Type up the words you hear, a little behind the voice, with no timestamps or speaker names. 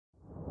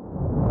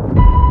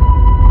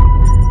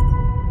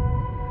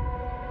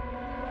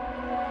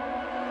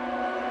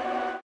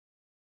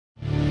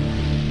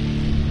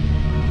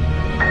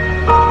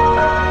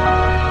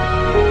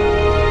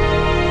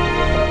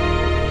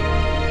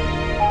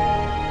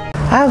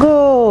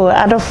Ago,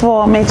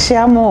 adofo me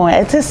chiamo.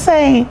 It is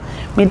saying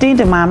me did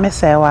the mammy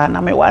say one. I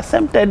me was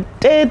the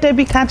day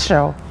Debbie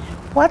catcher.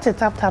 What a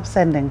tap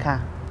sending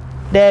car.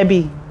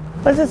 Debbie,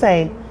 what's it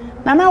say?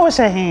 Nana was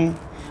a hen.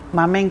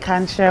 My main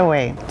can't share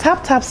way.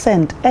 Tap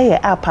send.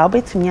 App, I'll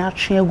bet me out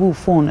share good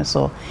phone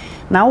so.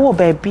 Now, what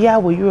baby, I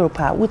will Europe,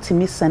 would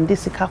me send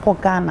this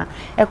Kako Ghana,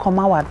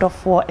 Ecomawa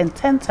Dofo and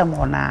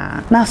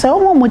Tentamona. Now, so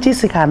more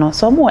Mujisicano,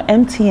 so more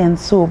MTN,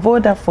 so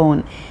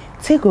Vodafone,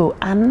 Tigo,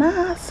 and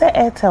now say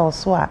Airtel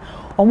Swa,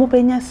 or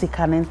Mobenia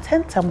Sican and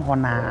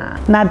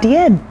Tentamona. Now,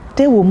 dear,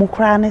 they will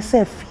mukrane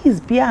say fees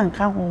be and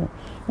come.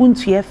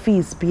 Won't you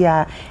fees be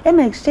and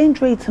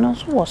exchange rate and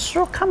also was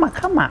so come or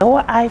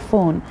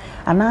iPhone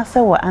and I say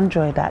what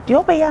Android that the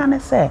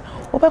obeyana say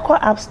Obeko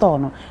App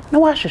Store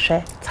no I should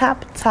share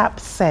tap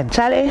send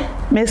Charlie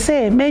me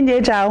say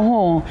menye ja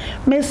home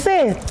me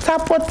say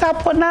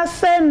tapo na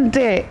send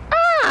it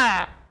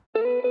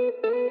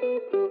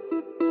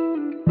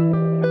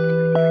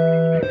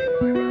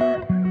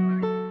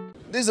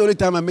This is the only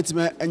time I met him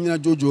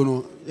and Jojo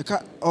no you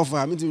can't offer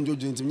I meet him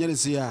Jojo into me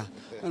say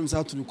I'm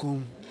out to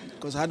come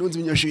because I don't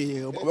mean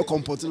you're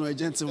comporting a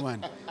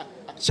gentleman.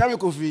 OKyeame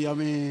Quophie, I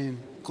mean,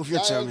 Quophie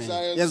Chairman.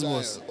 Yes,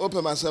 boss.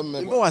 Open myself.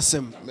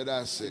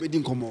 We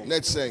didn't come on.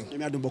 Let's say.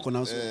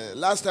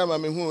 Last time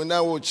I'm in who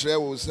now will share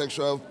with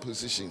sexual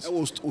positions. I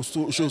was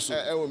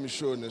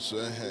showing so.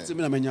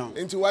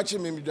 Into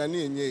watching me,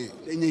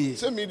 Dani,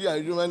 some media,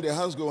 you man, the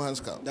hands go hands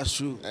count. That's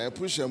true.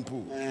 Push and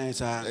pull.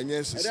 Yes, I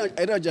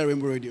don't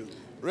Rainbow Radio.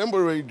 Rainbow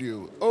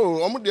Radio.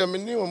 Oh, I'm going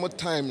to do one more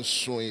time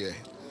soon.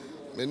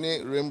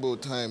 Many rainbow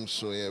times,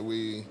 so yeah,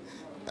 we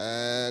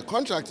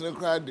contract in the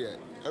crowd there.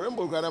 A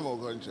rainbow grammar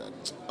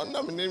contract. I'm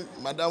not named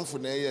Madame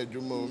Funaya,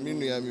 Jumo,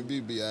 Miniami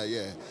BBI,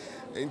 yeah.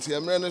 Into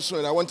American so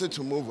I wanted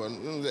to move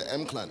on. The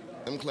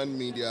M-Clan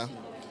Media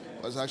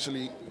was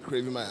actually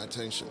craving my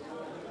attention.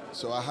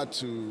 So I had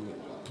to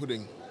put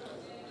in.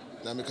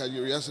 Now, because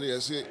yesterday I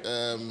say,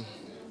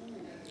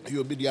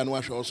 you'll be the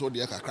anwash also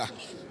the Akaka.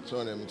 So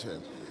I'm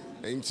telling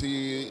you. Into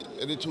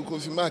the two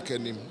Quophie Mark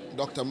and him,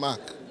 Dr.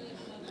 Mark.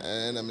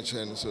 And I'm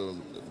saying so,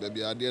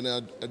 baby, I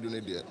didn't do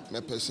it.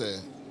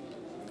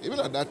 Even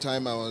at that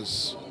time, I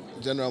was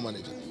general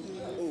manager.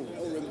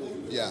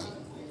 Yeah.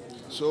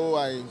 So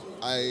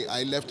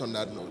I left on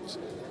that note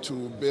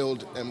to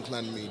build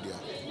M-Clan Media.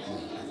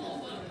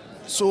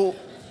 So,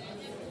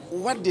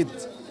 what did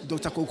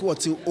Dr.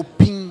 Quophie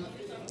open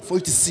for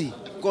you to see?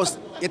 Because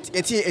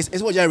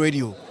it's what your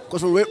radio.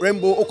 Because from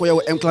Rainbow,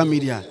 OKyeame M-Clan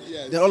Media.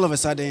 Then all of a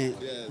sudden,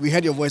 we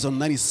heard your voice on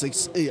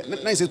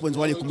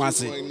 96.1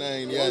 Kumasi.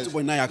 Yes.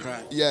 102.9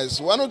 Accra. Yes,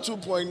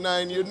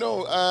 102.9. You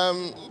know,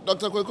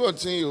 Dr.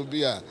 Quophie will be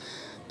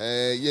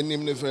your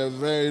name for a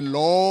very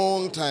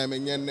long time.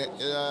 And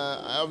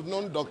I've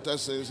known Doctor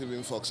since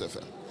even Fox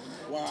FM.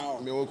 Wow.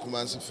 Me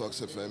Kumasi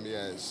Fox FM,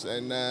 yes.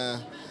 And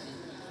the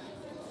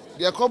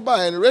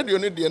Akoba and radio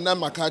need the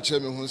Namakache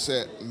who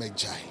said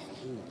Mejai.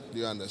 Do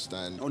you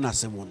understand? Oh, not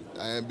someone.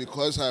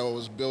 Because I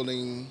was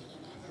building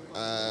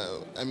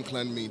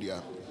M-Clan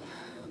Media.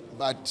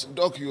 But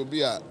Doc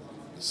Yobia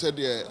said,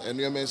 and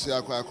you may say,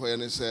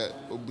 and say,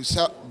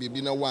 Obisa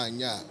Bibina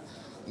Wanya,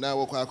 now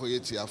Wako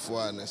Yeti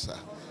Afua and Nessa.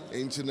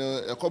 Ain't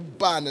a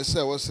coban and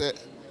say, was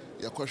it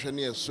your question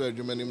here, Sir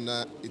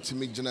Jumanimna, it's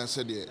me, Jana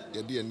said,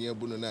 your dear near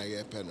Bununa,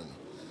 your pennon.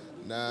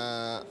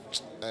 Now,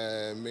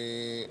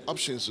 my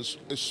options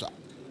is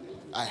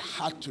I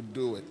had to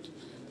do it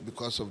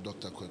because of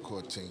Dr.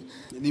 Quophie.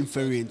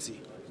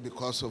 Inferiority.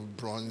 Because of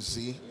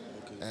Bronzy,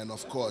 and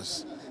of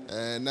course,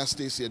 na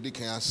Stacy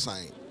Amoateng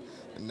sign.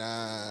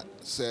 Na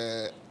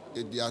say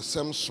it ya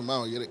some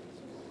small yere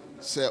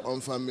say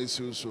on family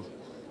so.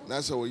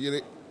 Na say wo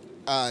yere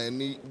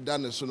any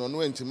dane so no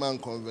entiman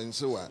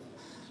convince wa.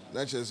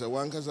 Na che say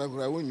wan kasa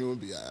kura wonyu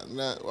bia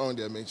na on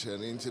dey make sure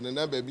nti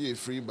na baby a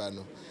free ba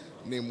no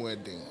name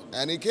wedding.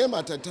 And it came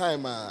at a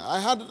time I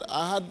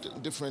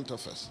had different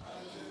offers.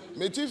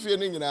 Me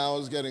feeling I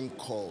was getting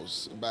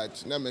calls,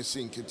 but na me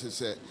think it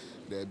say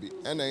there be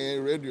and I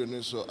radio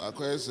no so I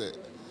say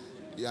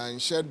ya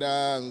share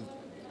down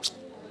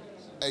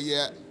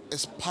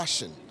it's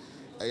passion.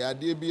 I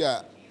idea be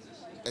a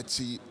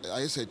eti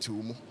I say to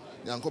mu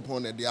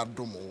yankopon na de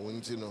adom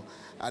nti no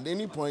at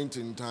any point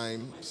in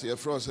time say a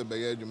fro say be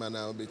adwuma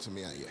na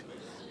obetimi aye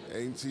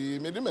nti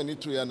me de mani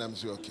to ya nam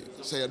say okay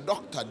say a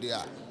doctor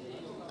there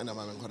and am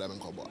nkoda me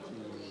nkobo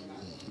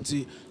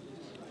nti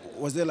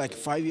was there like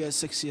 5 years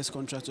 6 years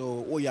contract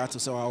or you had to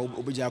say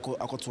obeja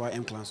akotwa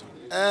M-Clan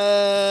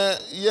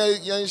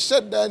yeah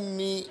said that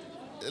ni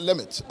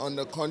limit on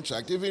the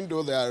contract even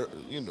though there are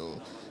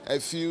a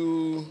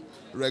few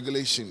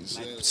regulations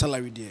like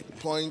salary there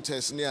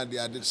pointers near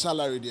the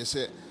salary they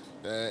say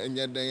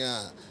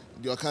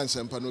your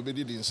cancer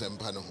nobody didn't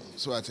sempano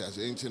so I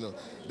say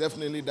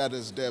definitely that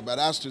is there but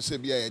as to say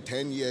be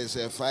 10 years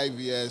 5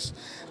 years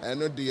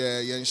and not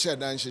the yen share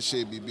dan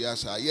she be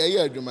biasa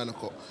yeah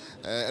dumanako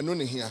and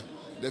only here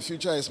the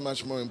future is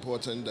much more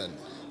important than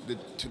the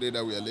today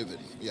that we are living.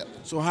 Yeah.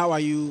 So how are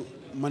you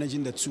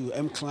managing the two,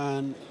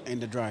 M-Clan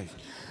and the drive?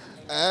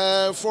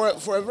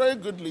 For a very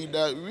good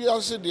leader, we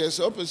also there's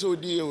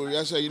episode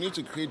you need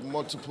to create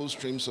multiple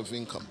streams of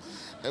income.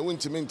 And when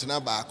to maintain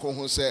a back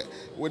who say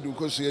what do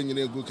you in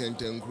your good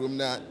content room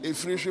now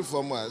if you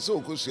from us so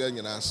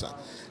in answer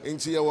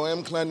into your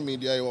M-Clan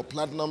Media, your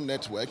Platinum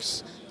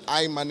Networks.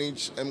 I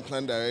manage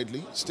M-Clan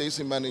directly.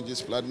 Stacy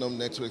manages Platinum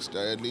Networks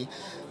directly,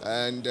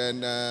 and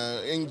then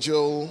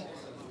Angel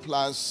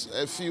plus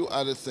a few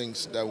other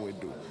things that we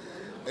do.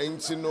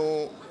 And you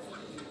know,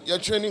 your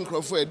training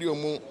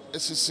Quophie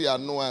SCC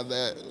no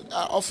other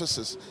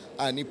offices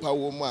and Nipa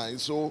woman.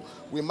 So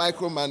we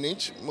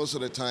micromanage most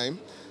of the time.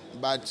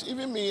 But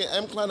even me,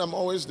 M-Clan, I'm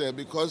always there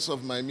because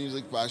of my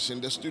music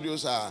passion. The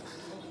studios are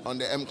on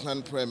the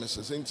M-Clan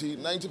premises.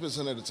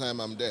 90% of the time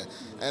I'm there.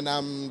 And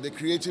I'm the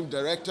creative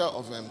director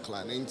of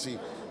M-Clan.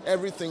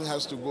 Everything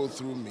has to go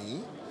through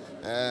me.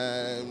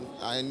 And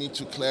I need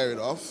to clear it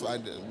off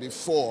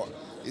before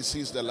it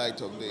sees the light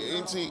of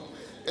day.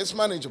 It's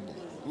manageable.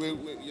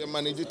 We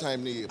manage the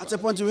time. At a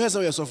point, you hear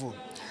yourself.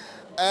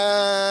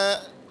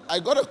 I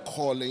got a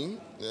calling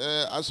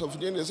as of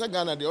the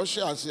Ghana. The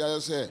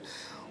Osha say,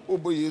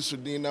 "Obo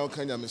yesu din now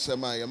can you say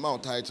my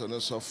amount title no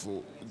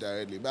suffer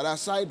directly." But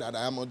aside that,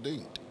 I am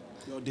ordained.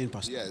 You're ordained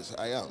pastor. Yes,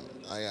 I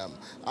am.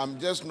 I'm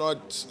just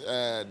not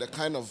the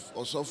kind of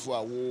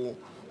osofo who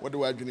what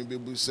do I do?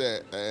 People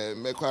say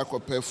make I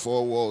compare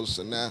 4 walls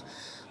and now.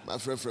 My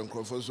friend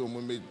Quophie so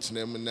me meet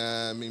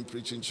na me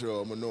preaching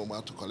chiro mo no ma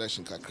to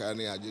collection kakra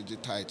na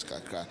ajeje tight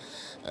kakra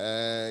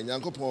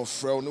nyankopon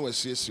frɛ no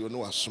wasiesie no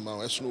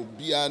wasoma ɛso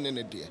bia ne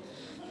ne de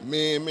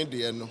me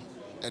de no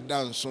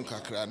ɛda nso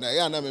kakra na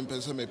ya na me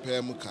pese me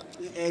pɛ mu ka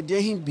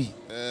de hin bi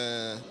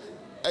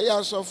ɛya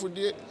asofo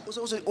de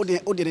also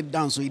the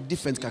dance so it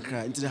different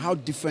kakra into how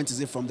different is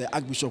it from the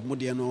archbishop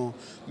modie no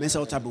mensa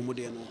otabo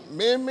modie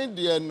no me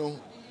de no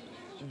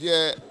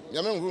de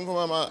nyame nkunkum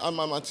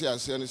ama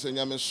Matias and say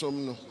nyame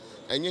som no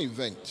enye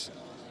event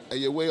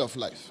a way of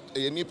life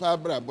a nipa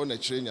bra bo na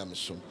kire nyame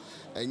som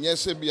enye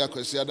se bia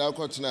kwasi ada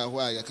kwotena ho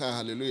a yeka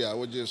hallelujah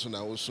wo jesu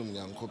na wo som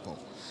nyankopon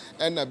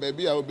enna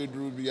baby a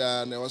obeduru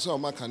bia na wo se o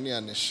makane a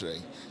ne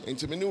hire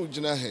ntimi ne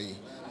ugina hai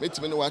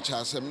metimi ne wacha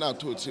asem na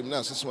to tim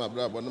na asesem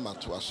abra bo no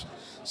mato aso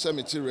se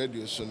meti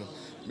radio so no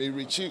me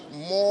reach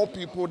more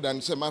people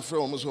than say my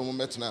friend almost home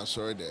metna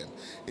sorry them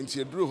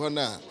nti eduru ho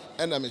na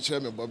enna me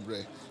kire me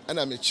bobre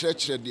enna me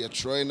kire de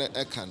troy na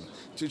ekan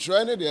ti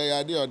troy na de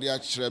ya de ode a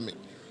kire me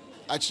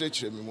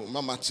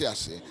mama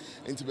Matias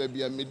nti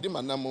baby me di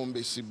manam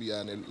be si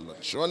bia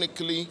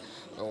electronically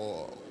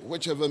or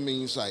whichever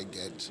means I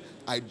get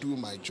I do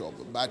my job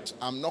but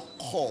I'm not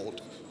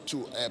called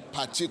to a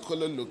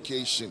particular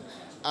location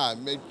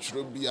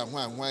metro bia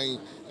hwan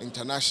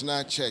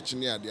international church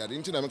near the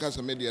nti na meka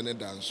say media ne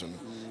dance no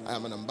I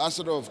am an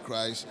ambassador of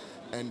Christ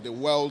and the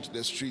world,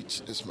 the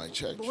street is my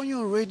church. But when you're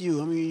on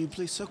radio, I mean, you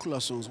play secular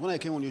songs. When I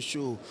came on your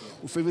show,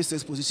 with favorite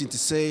sex position to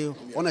say,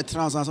 on a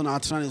trans, on a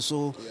trans,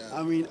 so,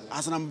 I mean,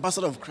 as an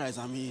ambassador of Christ,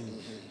 I mean,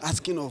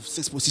 asking of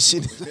sex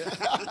position.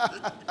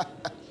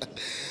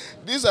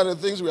 These are the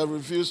things we have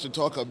refused to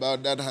talk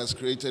about that has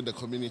created the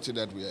community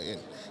that we are in.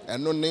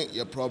 And no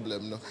your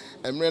problem, no.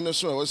 And when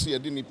so I was here,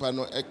 didn't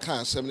pano a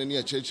car, 7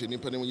 year church,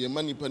 and your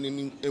money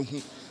panning,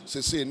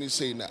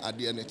 say, na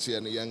adianity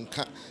and young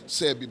cat,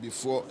 say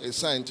before a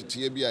sign to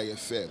TBI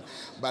affair.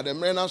 But the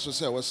man also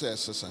say, was say,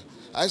 sister.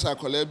 I saw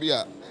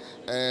Colebia,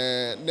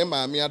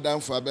 Nema me down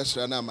for a best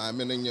runner, my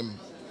meaning,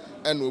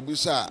 and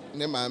Ubisa,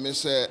 Nema me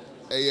say,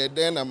 a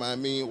den of my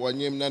me, 1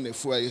 year, none of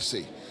 4 years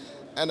say.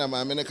 And I'm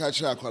a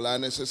catcher,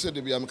 Colana, said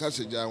to be a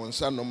Cassija, when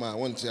son no man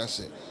won't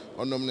say,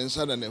 or no man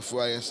sudden a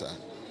 4 years.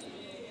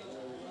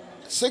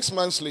 6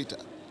 months later,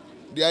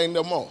 they are in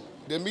the mall.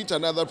 They meet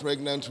another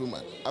pregnant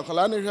woman.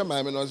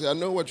 I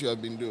know what you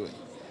have been doing.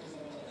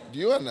 Do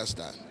you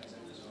understand?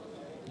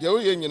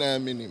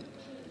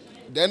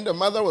 Then the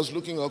mother was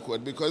looking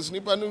awkward because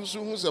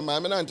Nipanu's a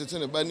mamma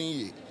entertain a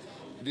bunny.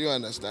 Do you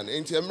understand?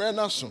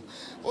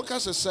 What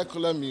kind of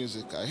secular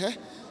music?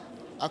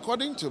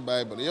 According to the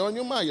Bible, you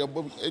know your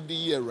body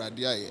year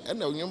radia, and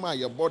you know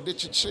your body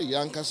chichi,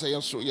 yanka say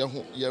so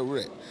your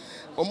red.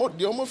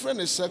 The only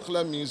friend is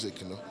secular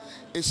music, you know.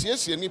 It's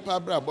yes, you need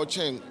Pabra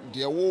Bocheng,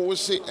 the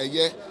always say a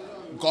year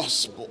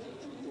gospel.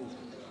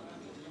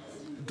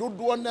 Do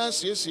one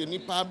dance, yes, you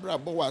need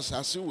Pabra Boas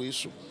as you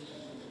wish.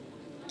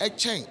 A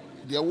chain,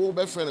 the old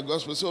best friend of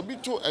gospel. So be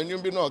true, and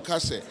you'll be no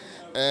casse.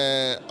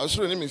 I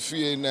should let me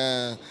feel in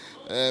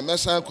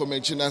Messa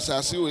Commission as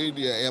I see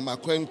where I am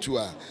acquainted to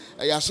her.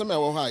 I asked me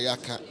how I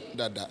can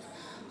that.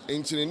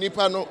 Into the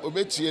Nipano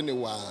obeti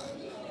anywhere.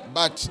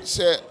 But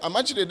say, I'm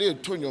actually there,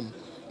 Tonium.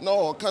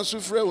 No, can't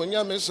suffer when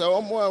you miss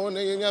or more when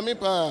you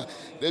yamipa.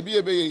 There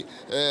be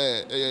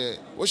a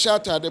wash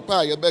out at the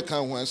pie, your back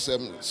and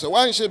so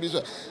one should be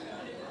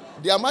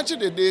the amateur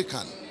the day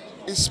can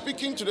is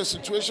speaking to the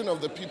situation of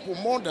the people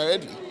more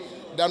directly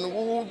than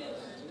who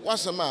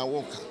was a man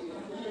walker.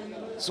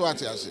 So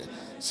what I say.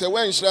 So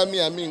when should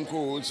I mean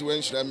cold,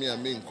 when should I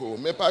mean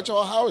cold? Me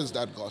pacho, how is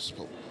that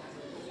gospel?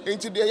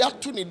 Into the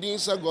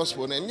Yatunidinsa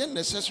gospel and yet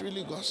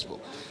necessarily gospel.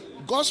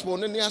 Gospel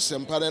no near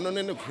Sempara no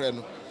no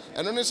creno.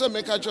 And only say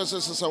make a choice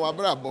as a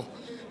wabrabo.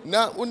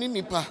 Now, only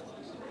nipa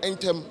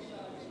entem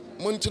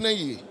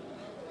Montenegro.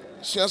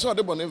 She has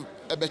the bonnet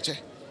a beche.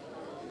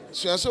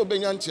 She has so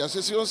benyanti,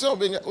 as she was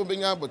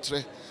obenya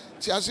botre.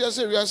 She has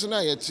a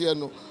reasona yet,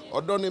 no,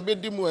 or don't a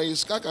bedimu,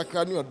 is kaka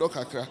crani or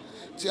dokakra.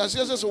 She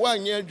has a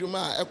 1 year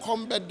Juma, a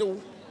combat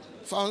do,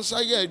 found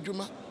Saya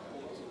Juma.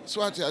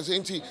 Swati as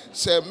ain't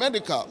say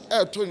medical,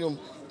 Tonium,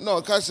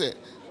 no, Case,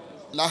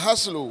 La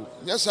Haslo,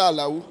 yes,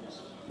 allow,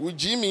 with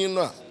Jimmy,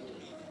 no.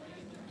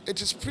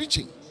 It is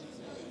preaching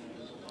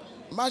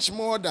much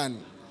more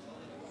than.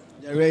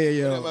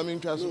 Yeah. I'm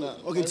interested.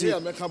 Okay,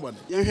 I'm a carbon.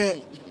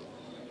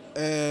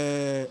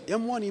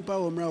 Yamwani pa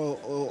or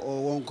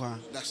Wonkwa.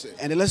 That's it.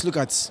 And then let's look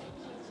at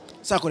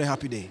Sako the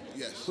Happy Day.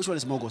 Yes. Which one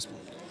is more gospel?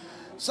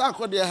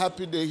 Sako the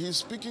Happy Day, he's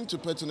speaking to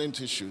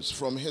pertinent issues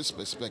from his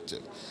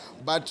perspective.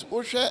 But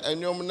Osha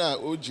and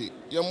Yomna Oji,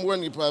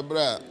 Yamwani pa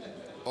bra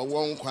or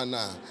Wonkwa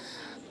na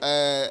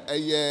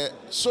a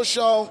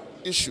social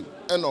issue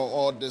and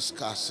all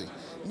discussing.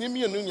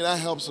 Nimi Nunya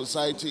help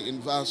society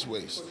in vast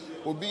ways.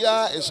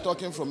 Obia is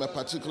talking from a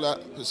particular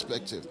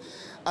perspective.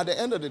 At the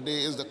end of the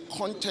day, it's the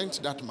content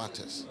that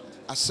matters.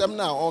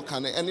 Assembly or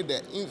can any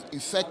the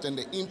effect and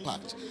the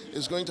impact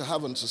is going to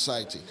have on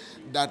society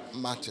that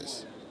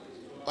matters.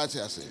 What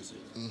I say.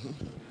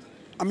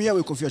 I'm here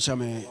with Kophie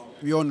Chame.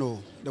 We all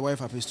know the wife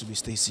happens to be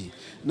Stacy.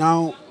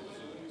 Now,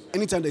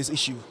 anytime there's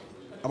issue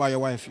about your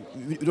wife,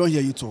 we don't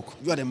hear you talk.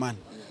 You are the man.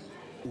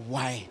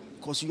 Why?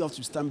 Because you have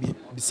to stand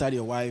beside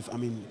your wife. I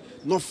mean,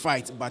 not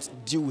fight, but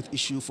deal with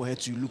issue for her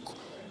to look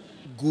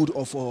good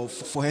or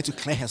for her to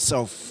clear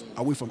herself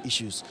away from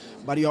issues.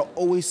 But you are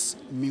always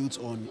mute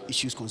on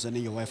issues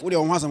concerning your wife. What do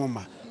you want,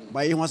 mama?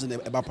 But you want to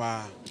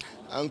papa.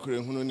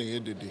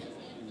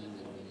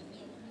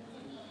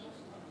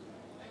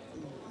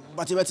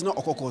 But you better not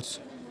okokot.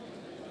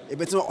 You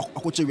better not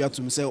okoche we have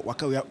to say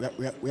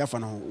we have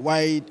fun.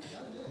 Why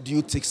do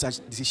you take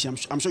such decision?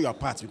 I'm sure you are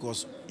part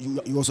because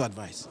you also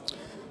advise.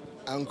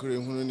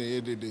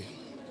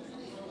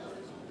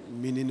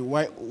 Meaning,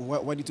 why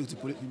do you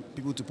take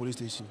people to police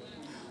station?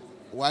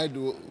 Why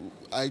do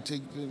I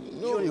take?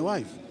 No, your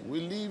wife. We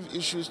leave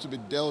issues to be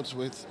dealt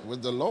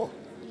with the law.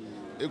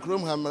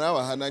 Ekrom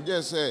hamrawa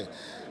hanaje say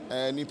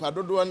nipa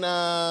dodo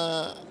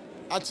na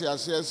ati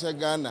ase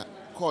Ghana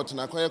court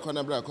na koye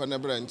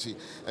konebra nti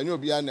enye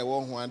obi a na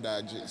wo ho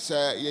adaje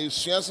say ye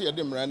suase ye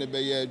de mra ne be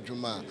ye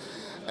adwuma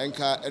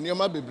enka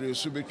enioma bebre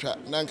su betwa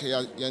na nka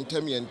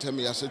yentem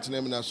ya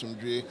setenam na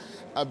asomdwe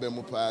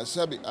abemu pa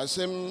sabi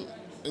asem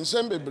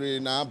nsem bebre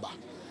na aba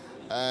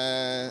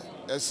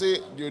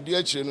ese de odi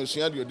akire no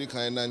sua de odi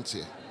kan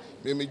nante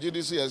me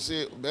megidi se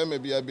ese be ma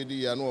bia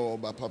bedi ya no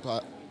oba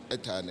papa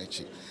eta na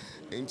chi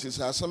nti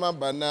sa asama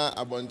bana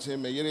abonten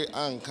me yire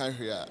anka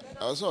hwe a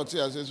awso oti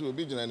ase se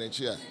obi gina na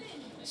chi a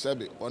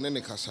sabi one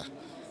ne kasa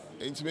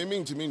nti me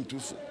ntimi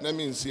ntufu na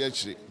me nsi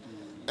akire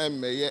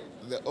emmeye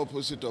the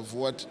opposite of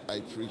what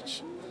I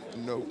preach.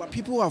 No, but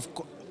people have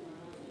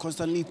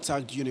constantly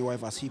tagged you and your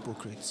wife as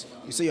hypocrites.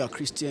 You say you are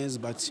Christians,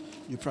 but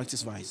you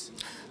practice vice.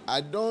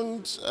 I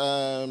don't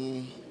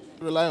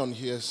rely on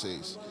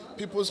hearsays.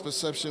 People's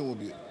perception will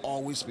be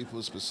always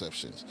people's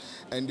perceptions.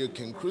 And they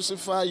can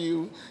crucify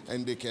you,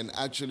 and they can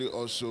actually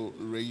also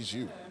raise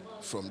you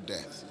from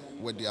death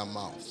with their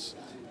mouths.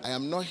 I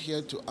am not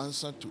here to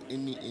answer to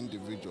any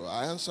individual.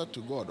 I answer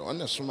to God.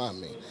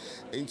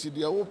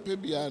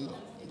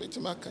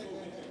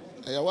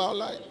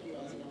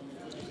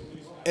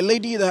 A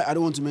lady that I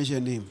don't want to mention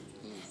her name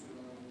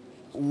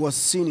was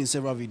seen in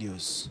several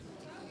videos.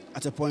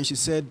 At a point, she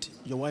said,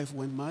 your wife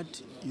went mad,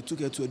 you took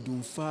her to a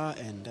doomfa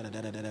and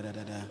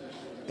da-da-da-da-da-da-da.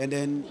 And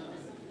then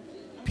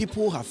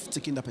people have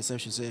taken that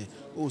perception, say,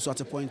 oh, so at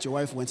a point, your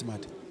wife went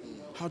mad.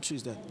 How true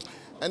is that?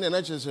 And then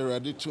I just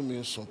ready to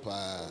me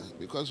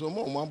because and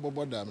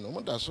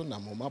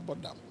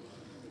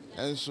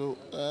so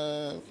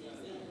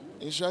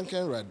in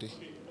Shanken ready.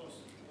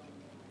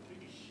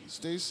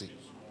 Stacy,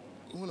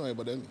 you know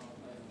about them.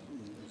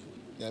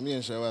 Yeah, me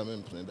and Shawa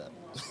I'm playing that.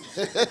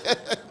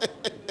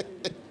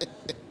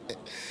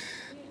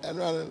 And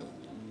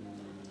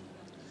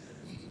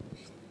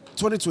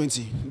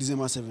 2020,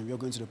 December 7, we are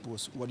going to the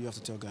post. What do you have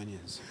to tell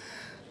Ghanaians?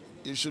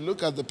 You should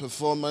look at the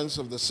performance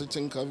of the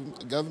sitting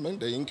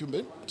government, the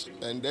incumbent,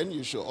 and then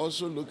you should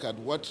also look at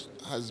what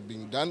has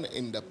been done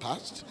in the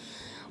past.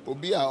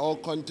 Obi are all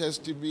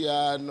contested.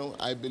 No,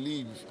 I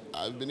believe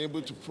I've been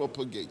able to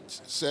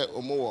propagate. Say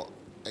omo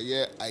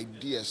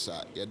ideas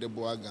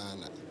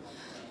Ghana.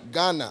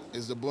 Ghana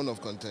is the bone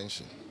of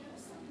contention.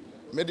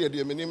 Media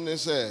the minimum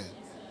say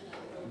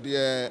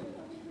the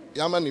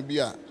Yamani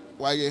Bia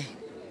why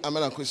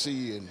amana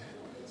kwesi yen.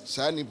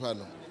 Sa nipa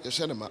no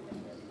yeshanema.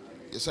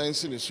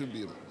 Science in the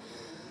subium.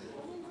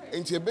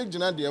 Into a big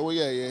jana dear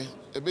way,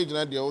 a big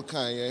jana dear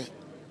kind,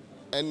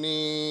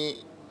 any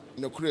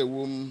no cray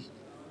womb,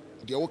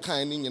 the old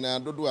kind in a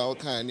do our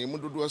kind, and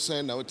would do a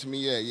sign out to me,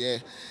 yeah,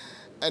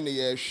 and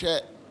ye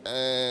share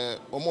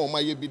or more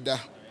my bida,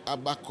 a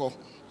backo.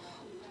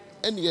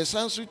 And yes,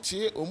 answer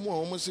tea or more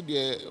almost a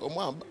dear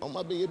or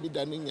my baby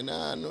done in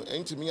no,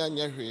 ain't to me, and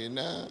ya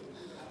na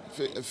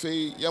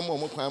fe yamo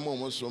mo kwan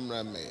mo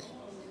somra me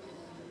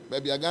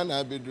baby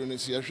Ghana be doing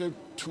is here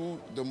two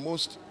the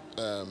most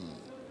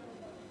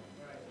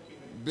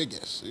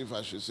biggest, if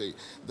I should say,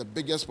 the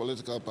biggest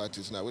political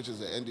parties now, which is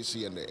the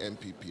NDC and the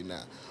MPP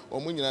now.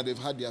 They've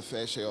had their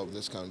fair share of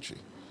this country.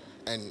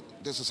 And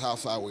this is how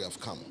far we have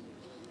come.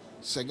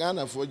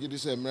 Segana for you to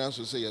say, Emirates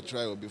will say your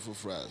trial before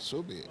Friday,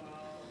 so be it.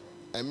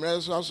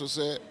 Emirates also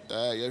say,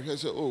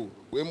 oh,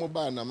 we're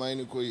mobile na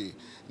mine koi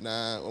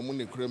na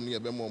omuni krem ni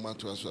abemo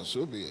mato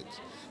so be it.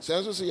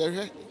 So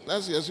say,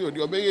 that's yes, you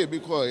obey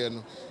because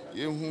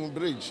you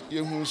bridge,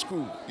 you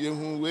school, you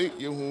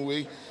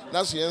way.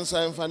 That's the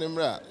ensign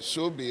fanimra,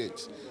 so be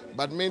it.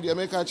 But maybe I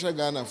make a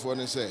Ghana for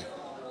and say,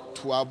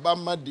 to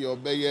Abama the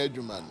obey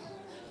Juman,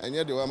 and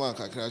yet the woman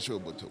can crash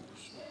over.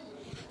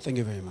 Thank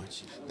you very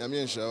much.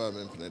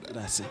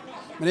 That's it.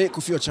 My name is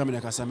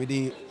OKyeame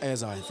Quophie.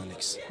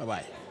 Zionfelix.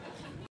 Bye-bye.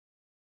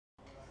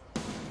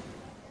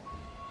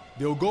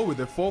 They'll go with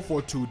a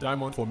 4-4-2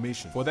 diamond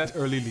formation for that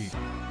early lead.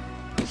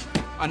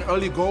 An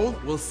early goal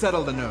will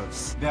settle the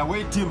nerves. Their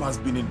away team has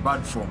been in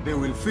bad form. They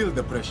will feel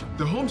the pressure.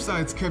 The home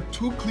sides kept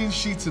 2 clean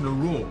sheets in a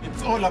row.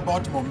 It's all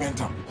about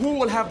momentum. Who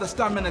will have the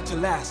stamina to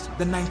last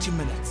the 90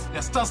 minutes?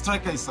 Their star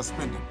striker is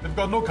suspended. They've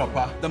got no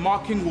kappa. The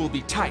marking will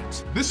be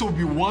tight. This will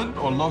be won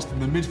or lost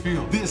in the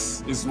midfield.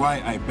 This is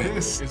why I bet.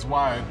 This is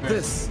why I bet.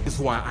 This is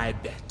why I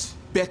bet.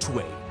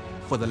 Betway,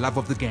 for the love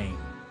of the game.